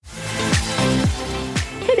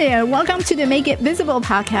there. Welcome to the Make It Visible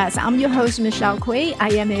podcast. I'm your host, Michelle Quay. I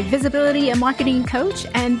am a visibility and marketing coach,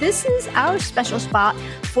 and this is our special spot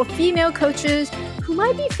for female coaches who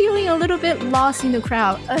might be feeling a little bit lost in the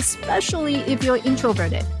crowd, especially if you're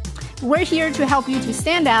introverted. We're here to help you to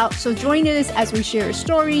stand out, so join us as we share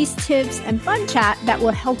stories, tips, and fun chat that will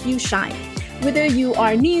help you shine. Whether you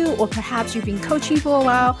are new or perhaps you've been coaching for a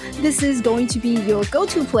while, this is going to be your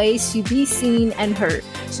go-to place to be seen and heard.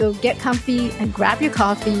 So get comfy and grab your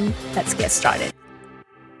coffee. Let's get started.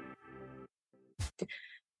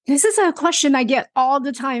 This is a question I get all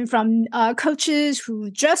the time from coaches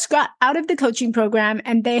who just got out of the coaching program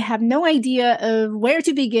and they have no idea of where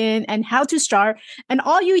to begin and how to start. And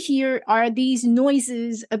all you hear are these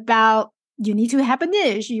noises about you need to have a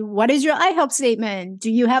niche. What is your iHelp statement? Do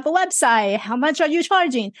you have a website? How much are you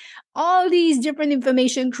charging? All these different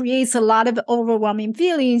information creates a lot of overwhelming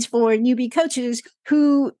feelings for newbie coaches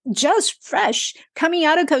who just fresh coming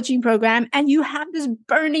out of coaching program, and you have this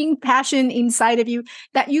burning passion inside of you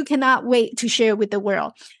that you cannot wait to share with the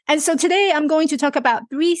world. And so today I'm going to talk about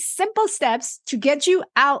 3 simple steps to get you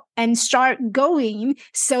out and start going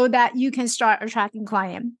so that you can start attracting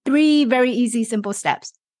clients. 3 very easy, simple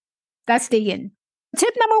steps. Let's dig in.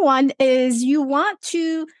 Tip number 1 is you want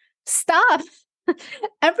to stop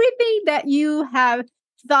everything that you have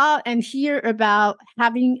thought and hear about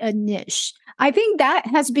having a niche. I think that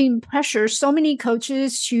has been pressure so many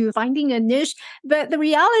coaches to finding a niche, but the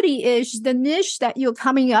reality is the niche that you're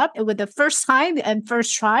coming up with the first time and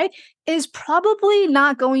first try is probably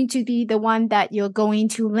not going to be the one that you're going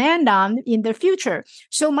to land on in the future.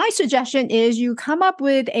 So my suggestion is you come up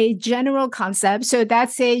with a general concept. So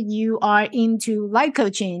that's say you are into life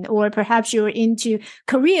coaching, or perhaps you're into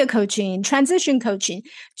career coaching, transition coaching.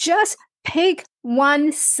 Just pick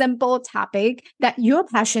one simple topic that you're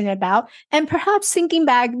passionate about, and perhaps thinking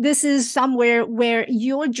back, this is somewhere where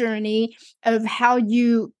your journey of how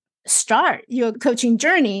you start your coaching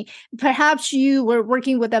journey. Perhaps you were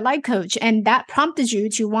working with a life coach and that prompted you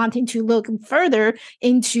to wanting to look further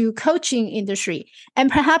into coaching industry.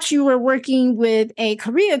 And perhaps you were working with a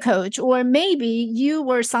career coach, or maybe you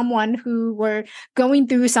were someone who were going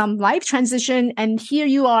through some life transition, and here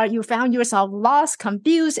you are, you found yourself lost,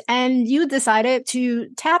 confused, and you decided to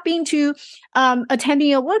tap into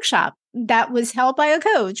attending a workshop that was held by a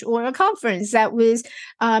coach, or a conference that was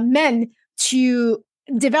meant to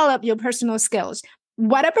develop your personal skills.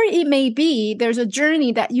 Whatever it may be, there's a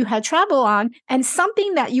journey that you had traveled on and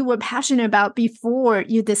something that you were passionate about before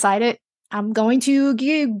you decided, I'm going to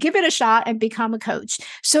give it a shot and become a coach.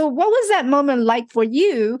 So what was that moment like for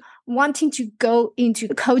you wanting to go into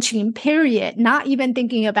the coaching period, not even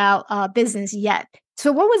thinking about business yet?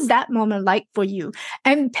 So what was that moment like for you?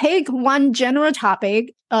 And pick one general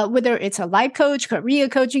topic, whether it's a life coach, career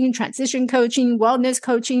coaching, transition coaching, wellness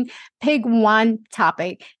coaching, pick one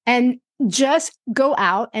topic and just go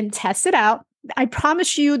out and test it out. I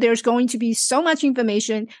promise you there's going to be so much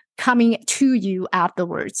information coming to you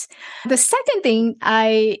afterwards. The second thing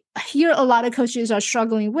I hear a lot of coaches are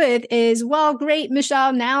struggling with is, well, great,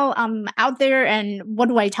 Michelle, now I'm out there and what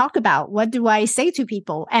do I talk about? What do I say to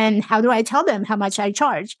people? And how do I tell them how much I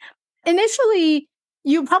charge? Initially,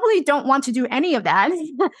 you probably don't want to do any of that.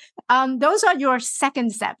 Those are your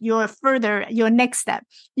second step, your next step.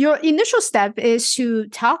 Your initial step is to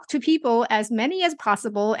talk to people, as many as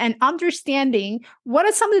possible, and understanding what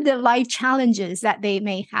are some of the life challenges that they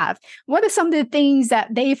may have. What are some of the things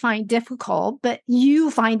that they find difficult, but you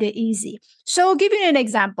find it easy. So I'll give you an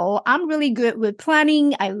example. I'm really good with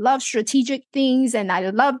planning. I love strategic things and I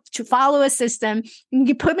love to follow a system.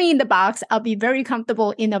 You put me in the box, I'll be very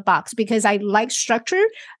comfortable in a box because I like structure.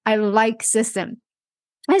 I like system.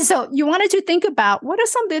 And so you wanted to think about what are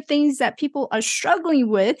some of the things that people are struggling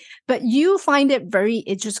with, but you find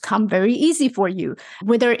it just come very easy for you,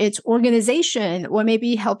 whether it's organization or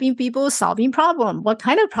maybe helping people solving problem. What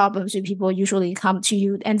kind of problems do people usually come to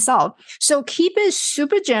you and solve? So keep it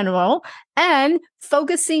super general and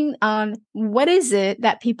focusing on what is it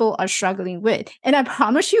that people are struggling with. And I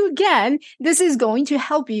promise you again, this is going to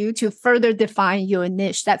help you to further define your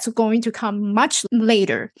niche. That's going to come much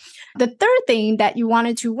later. The third thing that you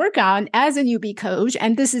wanted to work on as a newbie coach,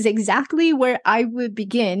 and this is exactly where I would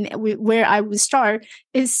begin, where I would start,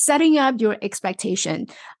 is setting up your expectation.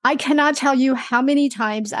 I cannot tell you how many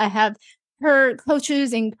times I have heard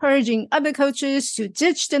coaches encouraging other coaches to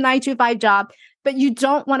ditch the 9-to-5 job, but you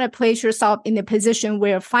don't want to place yourself in a position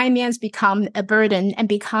where finance becomes a burden and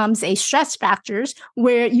becomes a stress factor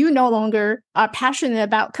where you no longer are passionate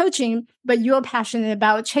about coaching, but you're passionate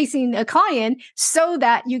about chasing a client so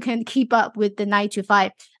that you can keep up with the 9-to-5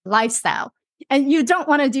 lifestyle. And you don't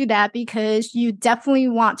want to do that because you definitely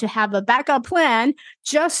want to have a backup plan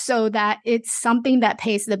just so that it's something that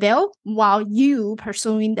pays the bill while you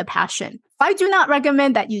pursuing the passion. I do not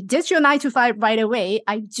recommend that you ditch your 9 to 5 right away.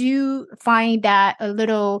 I do find that a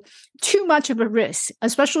little too much of a risk,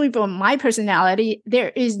 especially for my personality. There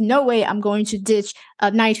is no way I'm going to ditch a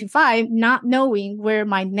 9 to 5, not knowing where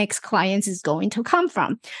my next client is going to come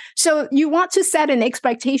from. So you want to set an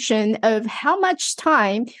expectation of how much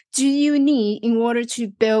time do you need in order to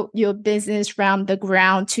build your business from the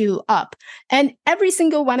ground to up. And every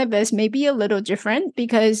single one of us may be a little different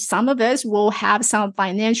because some of us will have some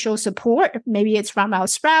financial support. Maybe it's from our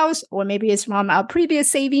spouse or maybe it's from our previous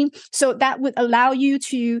saving. So that would allow you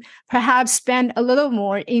to perhaps spend a little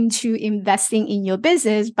more into investing in your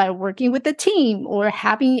business by working with a team or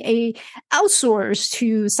having a outsource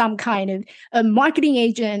to some kind of a marketing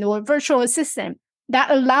agent or virtual assistant. That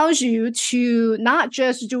allows you to not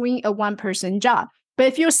just doing a one-person job. But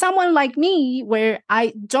if you're someone like me, where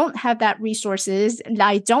I don't have that resources and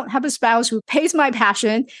I don't have a spouse who pays my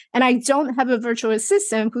passion and I don't have a virtual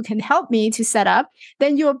assistant who can help me to set up,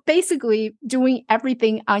 then you're basically doing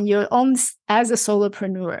everything on your own as a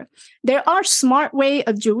solopreneur. There are smart ways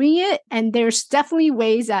of doing it, and there's definitely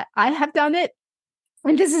ways that I have done it.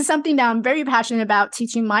 And this is something that I'm very passionate about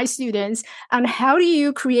teaching my students on how do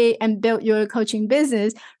you create and build your coaching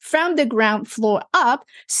business from the ground floor up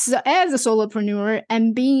as a solopreneur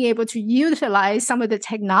and being able to utilize some of the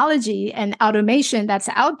technology and automation that's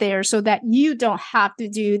out there so that you don't have to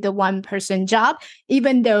do the one-person job,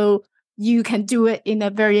 even though you can do it in a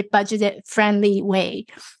very budgeted friendly way.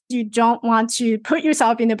 You don't want to put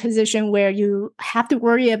yourself in a position where you have to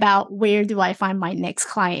worry about where do I find my next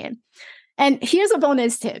client. And here's a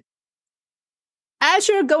bonus tip. As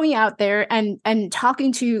you're going out there and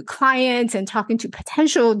talking to clients and talking to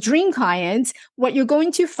potential dream clients, what you're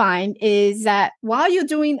going to find is that while you're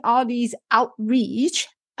doing all these outreach,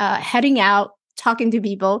 heading out, talking to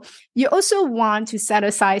people, you also want to set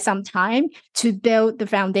aside some time to build the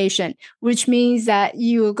foundation, which means that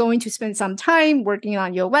you're going to spend some time working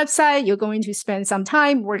on your website, you're going to spend some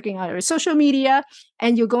time working on your social media,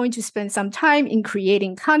 and you're going to spend some time in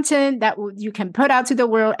creating content that you can put out to the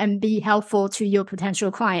world and be helpful to your potential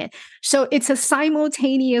client. So it's a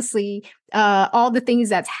simultaneously all the things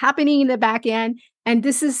that's happening in the back end. And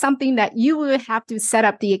this is something that you will have to set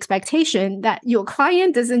up the expectation that your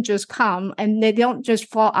client doesn't just come and they don't just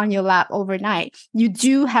fall on your lap overnight. You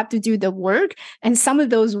do have to do the work. And some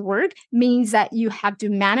of those work means that you have to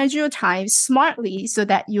manage your time smartly so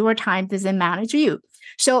that your time doesn't manage you.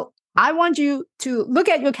 So I want you to look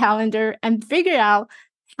at your calendar and figure out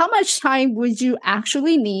how much time would you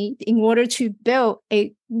actually need in order to build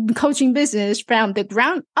a coaching business from the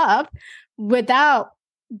ground up without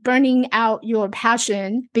burning out your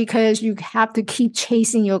passion because you have to keep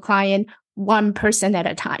chasing your client one person at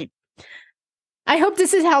a time. I hope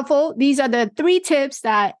this is helpful. These are the 3 tips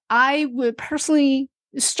that I would personally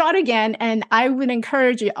start again, and I would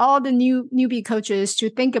encourage all the newbie coaches to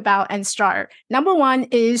think about and start. Number 1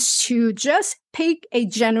 is to just pick a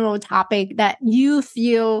general topic that you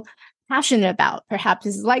feel passionate about. Perhaps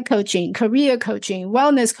it's life coaching, career coaching,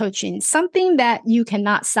 wellness coaching, something that you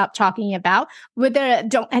cannot stop talking about.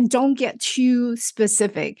 Don't get too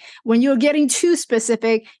specific. When you're getting too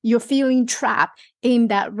specific, you're feeling trapped in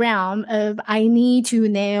that realm of I need to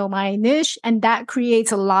nail my niche, and that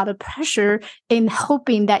creates a lot of pressure in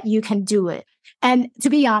hoping that you can do it. And to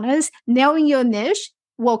be honest, nailing your niche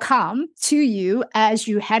will come to you as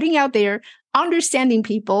you're heading out there, understanding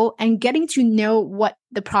people and getting to know what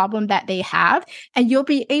the problem that they have. And you'll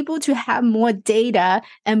be able to have more data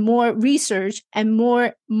and more research and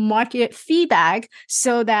more market feedback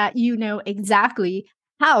so that you know exactly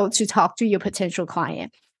how to talk to your potential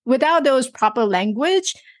client. Without those proper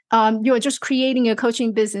language, you're just creating a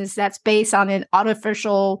coaching business that's based on an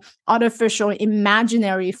artificial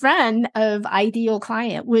imaginary friend of ideal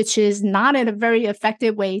client, which is not a very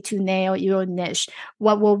effective way to nail your niche.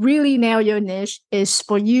 What will really nail your niche is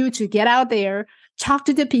for you to get out there, talk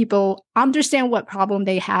to the people, understand what problem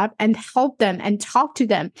they have, and help them and talk to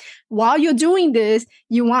them. While you're doing this,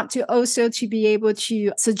 you want to also to be able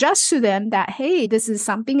to suggest to them that, hey, this is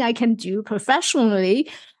something I can do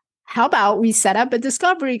professionally. How about we set up a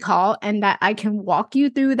discovery call and that I can walk you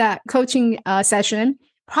through that coaching session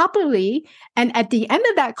properly. And at the end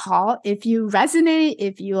of that call, if you resonate,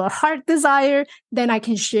 if your heart desire, then I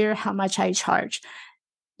can share how much I charge.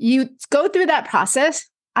 You go through that process.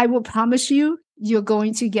 I will promise you, you're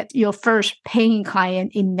going to get your first paying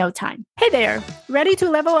client in no time. Hey there, ready to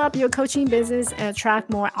level up your coaching business and attract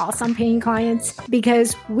more awesome paying clients?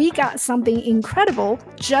 Because we got something incredible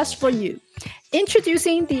just for you.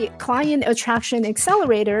 Introducing the Client Attraction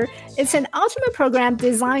Accelerator, it's an ultimate program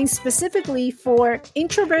designed specifically for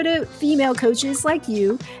introverted female coaches like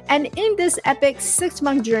you. And in this epic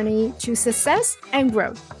 6-month journey to success and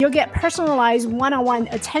growth, you'll get personalized one-on-one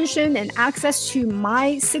attention and access to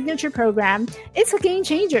my signature program. It's a game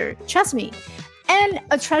changer, trust me. And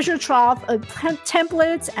a treasure trove of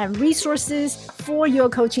templates and resources for your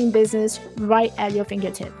coaching business right at your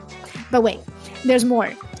fingertip. But wait, there's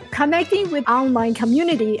more. Connecting with online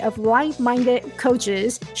community of like-minded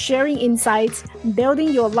coaches, sharing insights, building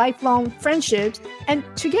your lifelong friendships, and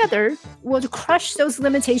together we'll crush those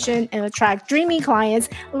limitations and attract dreamy clients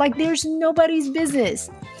like there's nobody's business.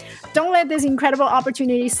 Don't let this incredible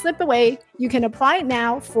opportunity slip away. You can apply it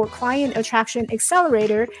now for Client Attraction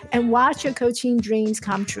Accelerator and watch your coaching dreams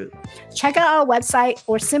come true. Check out our website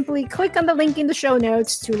or simply click on the link in the show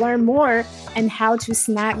notes to learn more and how to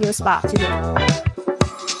snag your spot today.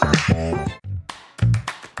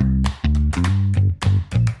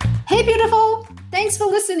 Hey, beautiful! Thanks for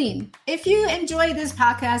listening. If you enjoyed this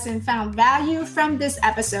podcast and found value from this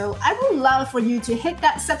episode, I would love for you to hit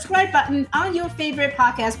that subscribe button on your favorite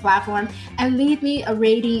podcast platform and leave me a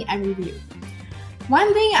rating and review.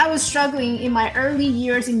 One thing I was struggling in my early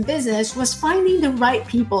years in business was finding the right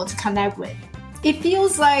people to connect with. It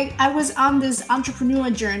feels like I was on this entrepreneur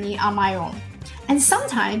journey on my own. And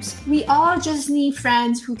sometimes we all just need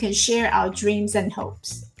friends who can share our dreams and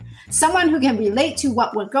hopes. Someone who can relate to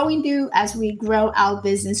what we're going through as we grow our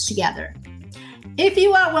business together. If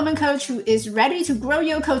you are a woman coach who is ready to grow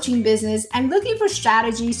your coaching business and looking for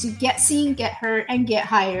strategies to get seen, get heard, and get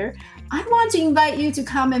hired, I want to invite you to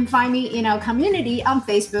come and find me in our community on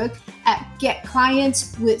Facebook at Get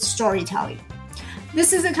Clients with Storytelling.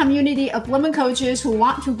 This is a community of women coaches who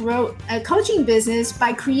want to grow a coaching business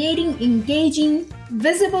by creating engaging,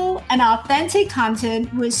 visible, and authentic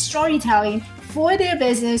content with storytelling for their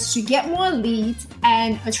business to get more leads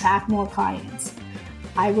and attract more clients.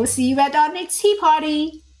 I will see you at our next tea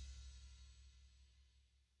party.